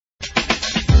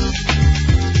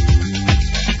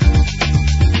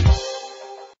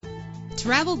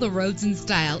Travel the roads in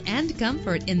style and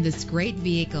comfort in this great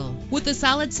vehicle. With a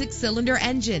solid 6-cylinder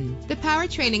engine, the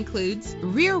powertrain includes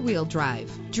rear-wheel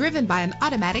drive, driven by an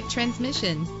automatic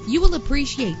transmission. You will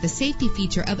appreciate the safety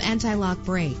feature of anti-lock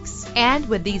brakes. And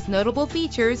with these notable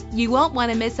features, you won't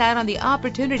want to miss out on the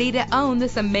opportunity to own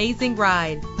this amazing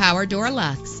ride. Power door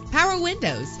locks, power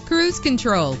windows, cruise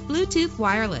control, Bluetooth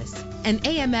wireless, an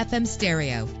AM/FM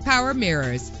stereo, power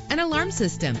mirrors, an alarm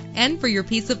system. And for your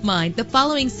peace of mind, the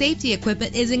following safety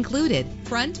equipment is included: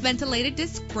 front ventilated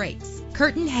disc brakes,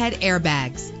 curtain head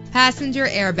airbags, passenger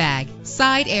airbag,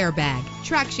 side airbag,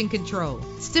 traction control,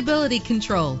 stability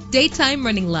control, daytime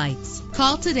running lights.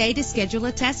 Call today to schedule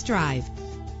a test drive.